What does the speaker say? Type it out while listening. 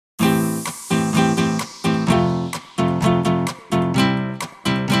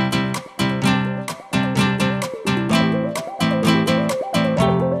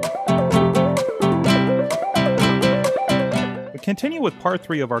continue with part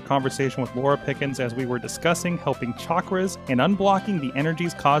 3 of our conversation with Laura Pickens as we were discussing helping chakras and unblocking the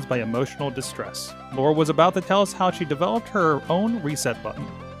energies caused by emotional distress. Laura was about to tell us how she developed her own reset button.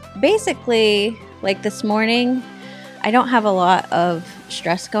 Basically, like this morning, I don't have a lot of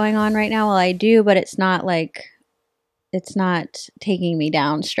stress going on right now. Well, I do, but it's not taking me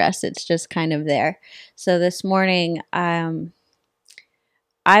down stress. It's just kind of there. So this morning, I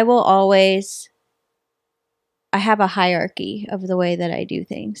have a hierarchy of the way that I do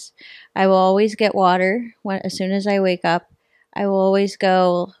things. I will always get water as soon as I wake up. I will always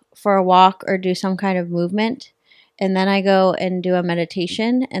go for a walk or do some kind of movement. And then I go and do a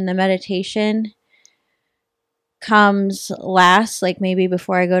meditation. And the meditation comes last, like maybe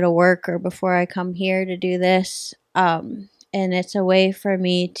before I go to work or before I come here to do this. And it's a way for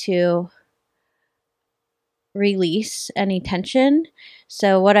me to release any tension.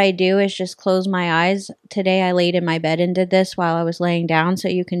 So what I do is just close my eyes. Today I laid in my bed and did this while I was laying down. So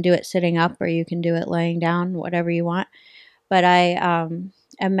you can do it sitting up or you can do it laying down, whatever you want. But I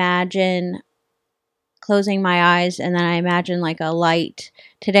imagine closing my eyes, and then I imagine like a light.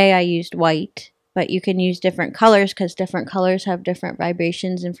 Today I used white, but you can use different colors because different colors have different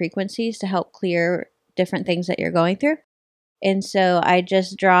vibrations and frequencies to help clear different things that you're going through. And so I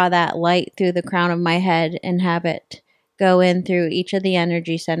just draw that light through the crown of my head and have it go in through each of the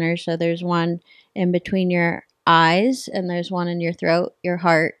energy centers. So there's one in between your eyes, and there's one in your throat, your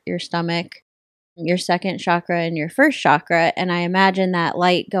heart, your stomach, your second chakra, and your first chakra. And I imagine that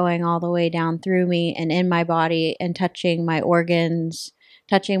light going all the way down through me and in my body and touching my organs,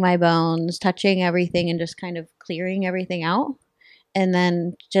 touching my bones, touching everything, and just kind of clearing everything out. And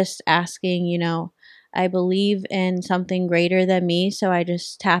then just asking, I believe in something greater than me, so I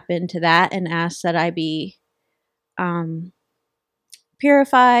just tap into that and ask that I be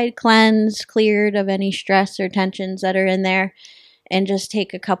purified, cleansed, cleared of any stress or tensions that are in there, and just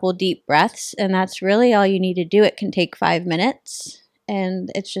take a couple deep breaths. And that's really all you need to do. It can take 5 minutes,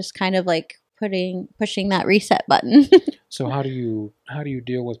 and it's just kind of like pushing that reset button. So how do you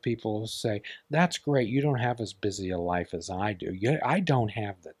deal with people who say, that's great, you don't have as busy a life as I do. I don't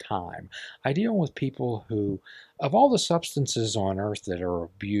have the time. I deal with people who, of all the substances on earth that are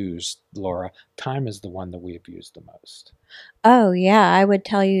abused, Laura, time is the one that we abuse the most. Oh, yeah. I would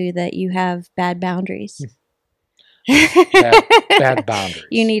tell you that you have bad boundaries. Bad boundaries.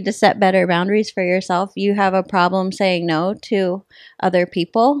 You need to set better boundaries for yourself. You have a problem saying no to other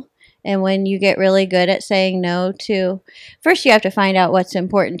people. And when you get really good at saying no to, first you have to find out what's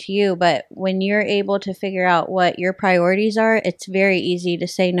important to you. But when you're able to figure out what your priorities are, it's very easy to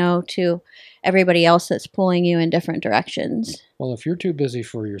say no to everybody else that's pulling you in different directions. Well, if you're too busy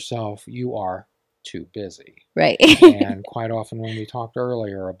for yourself, you are too busy. Right. And quite often when we talked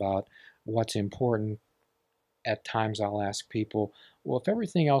earlier about what's important, at times I'll ask people, well, if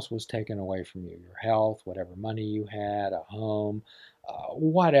everything else was taken away from you, your health, whatever money you had, a home,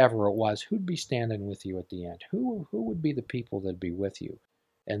 whatever it was, who'd be standing with you at the end? Who would be the people that'd be with you?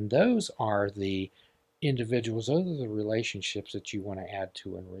 And those are the individuals, those are the relationships that you want to add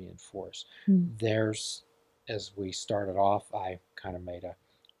to and reinforce. There's, as we started off, I kind of made a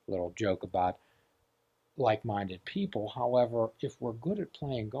little joke about like-minded people. However, if we're good at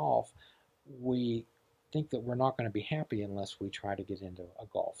playing golf, we think that we're not going to be happy unless we try to get into a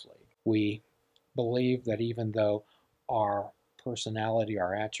golf league. We believe that even though our personality,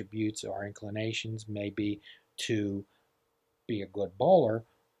 our attributes, our inclinations may be to be a good bowler,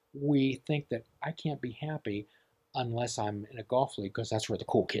 we think that I can't be happy unless I'm in a golf league because that's where the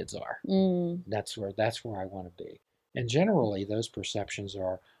cool kids are. That's where I want to be. And generally, those perceptions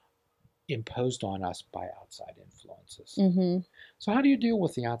are imposed on us by outside influences. So how do you deal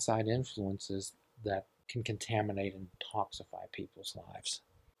with the outside influences that can contaminate and toxify people's lives?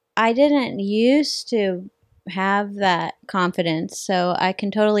 I didn't used to have that confidence, so I can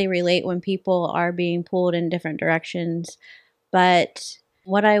totally relate when people are being pulled in different directions. But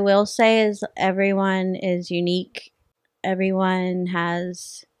what I will say is everyone is unique. Everyone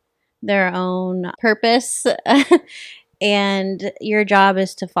has their own purpose. And your job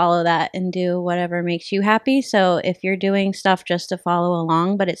is to follow that and do whatever makes you happy. So if you're doing stuff just to follow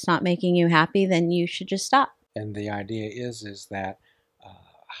along, but it's not making you happy, then you should just stop. And the idea is that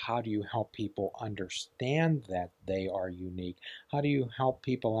how do you help people understand that they are unique? How do you help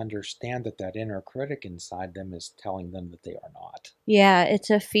people understand that that inner critic inside them is telling them that they are not? Yeah, it's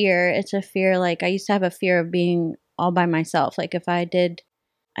a fear. It's a fear. Like I used to have a fear of being all by myself. Like if I did,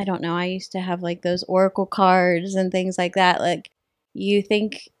 I don't know, I used to have like those oracle cards and things like that. Like you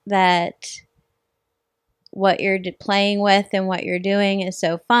think that what you're playing with and what you're doing is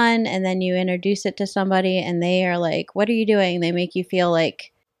so fun, and then you introduce it to somebody and they are like, what are you doing? They make you feel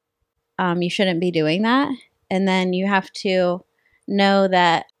like you shouldn't be doing that. And then you have to know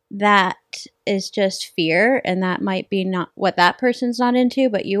that that is just fear, and that might be not what that person's not into,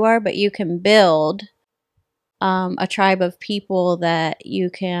 but you are. But you can build a tribe of people that you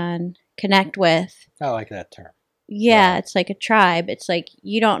can connect with. I like that term. Yeah, it's like a tribe. It's like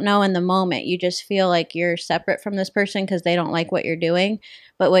you don't know in the moment. You just feel like you're separate from this person because they don't like what you're doing.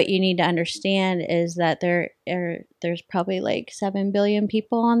 But what you need to understand is that there's probably like 7 billion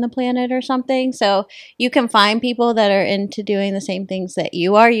people on the planet or something. So you can find people that are into doing the same things that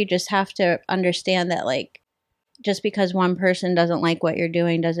you are. You just have to understand that, like, just because one person doesn't like what you're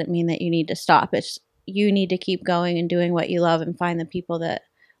doing doesn't mean that you need to stop. It's you need to keep going and doing what you love and find the people that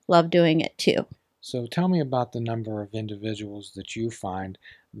love doing it too. So tell me about the number of individuals that you find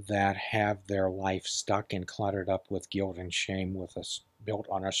that have their life stuck and cluttered up with guilt and shame, with us built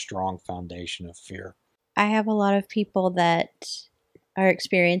on a strong foundation of fear. I have a lot of people that are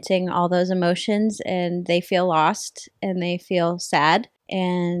experiencing all those emotions and they feel lost and they feel sad,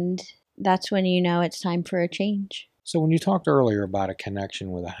 and that's when you know it's time for a change. So when you talked earlier about a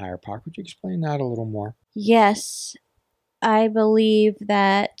connection with a higher power, could you explain that a little more? Yes, I believe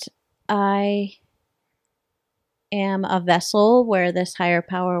that I am a vessel where this higher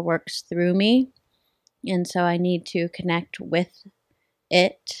power works through me, and so I need to connect with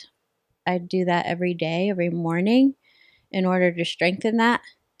it. I do that every day, every morning, in order to strengthen that,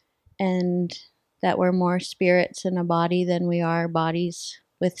 and that we're more spirits in a body than we are bodies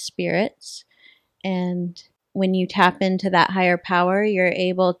with spirits. And when you tap into that higher power, you're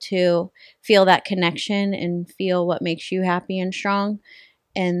able to feel that connection and feel what makes you happy and strong,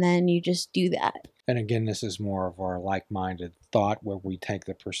 and then you just do that. And again, this is more of our like-minded thought, where we take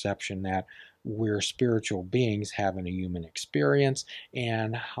the perception that we're spiritual beings having a human experience,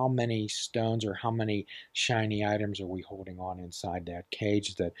 and how many stones or how many shiny items are we holding on inside that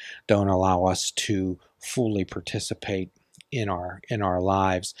cage that don't allow us to fully participate in our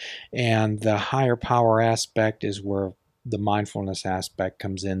lives. And the higher power aspect is where the mindfulness aspect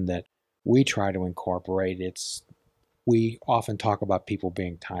comes in, that we try to incorporate. We often talk about people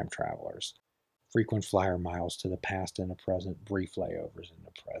being time travelers, frequent flyer miles to the past and the present, brief layovers in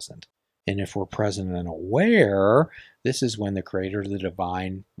the present. And if we're present and aware, this is when the creator, the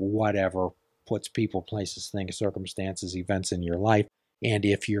divine, whatever, puts people, places, things, circumstances, events in your life. And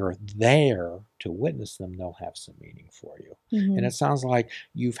if you're there to witness them, they'll have some meaning for you. Mm-hmm. And it sounds like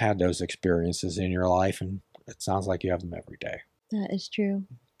you've had those experiences in your life, and it sounds like you have them every day. That is true.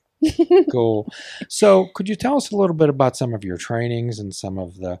 Cool. So could you tell us a little bit about some of your trainings and some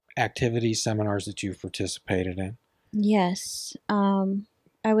of the activities, seminars that you've participated in? Yes.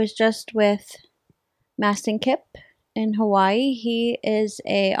 I was just with Mastin Kipp in Hawaii. He is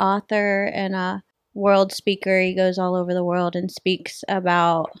a author and a world speaker. He goes all over the world and speaks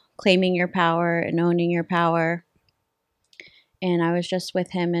about claiming your power and owning your power. And I was just with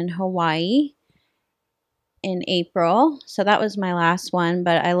him in Hawaii in April. So that was my last one,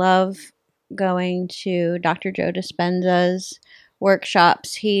 but I love going to Dr. Joe Dispenza's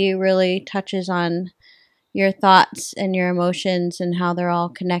workshops. He really touches on your thoughts and your emotions and how they're all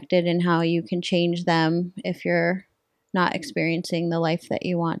connected and how you can change them if you're not experiencing the life that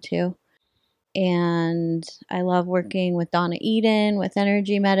you want to. And I love working with Donna Eden with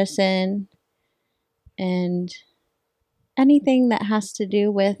energy medicine and anything that has to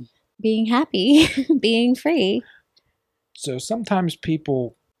do with being happy, being free. So sometimes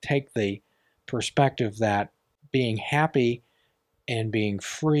people take the perspective that being happy and being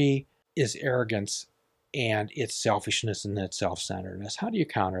free is arrogance, and it's selfishness and it's self-centeredness. How do you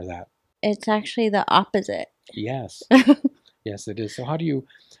counter that? It's actually the opposite. Yes. Yes, it is. So how do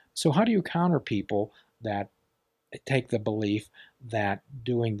you counter people that take the belief that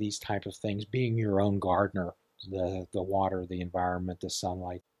doing these type of things, being your own gardener, the water, the environment, the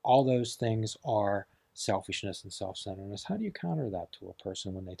sunlight, all those things are selfishness and self-centeredness? How do you counter that to a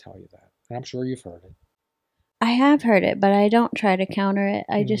person when they tell you that? And I'm sure you've heard it. I have heard it, but I don't try to counter it.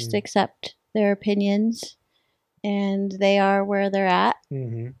 I just accept their opinions, and they are where they're at,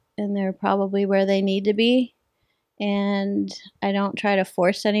 and they're probably where they need to be. And I don't try to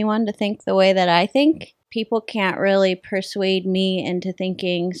force anyone to think the way that I think. People can't really persuade me into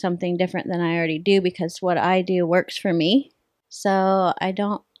thinking something different than I already do, because what I do works for me. So I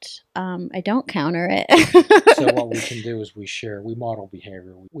don't counter it. So what we can do is we model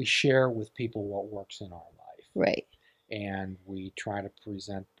behavior. We share with people what works in our life. Right. And we try to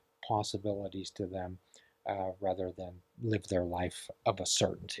present possibilities to them rather than live their life of a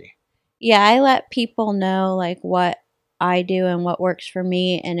certainty. Yeah, I let people know like what I do and what works for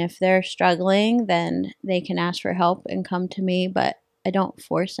me. And if they're struggling, then they can ask for help and come to me. But I don't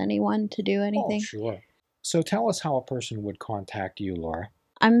force anyone to do Oh, anything. sure. So tell us how a person would contact you, Laura.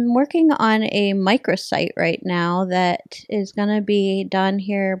 I'm working on a microsite right now that is going to be done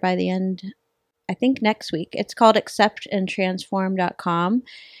here by the end, I think next week. It's called acceptandtransform.com.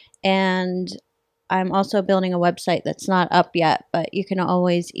 And I'm also building a website that's not up yet, but you can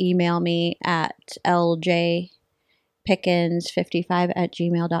always email me at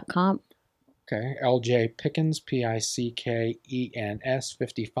ljpickens55@gmail.com. Okay, LJ Pickens, Pickens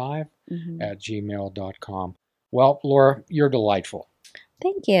 55 at gmail.com. Well, Laura, you're delightful.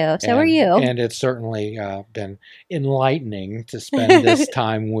 Thank you. So are you. And it's certainly been enlightening to spend this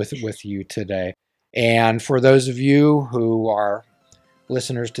time with you today. And for those of you who are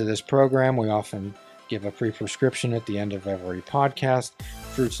listeners to this program, we often give a pre-prescription at the end of every podcast.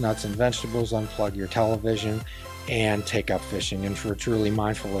 Fruits, nuts, and vegetables, unplug your television, and take up fishing. And for a truly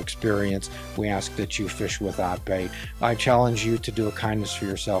mindful experience, we ask that you fish without bait. I challenge you to do a kindness for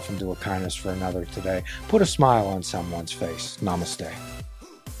yourself and do a kindness for another today. Put a smile on someone's face. Namaste.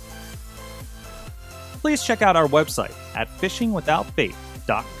 Please check out our website at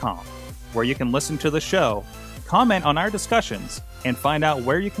fishingwithoutbait.com, where you can listen to the show, comment on our discussions, and find out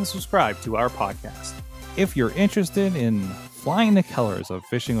where you can subscribe to our podcast. If you're interested in flying the colors of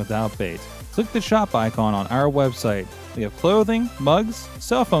Fishing Without Bait, click the shop icon on our website. We have clothing, mugs,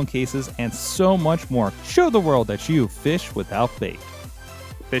 cell phone cases, and so much more. Show the world that you fish without bait.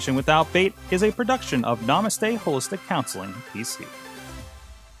 Fishing Without Bait is a production of Namaste Holistic Counseling, PC.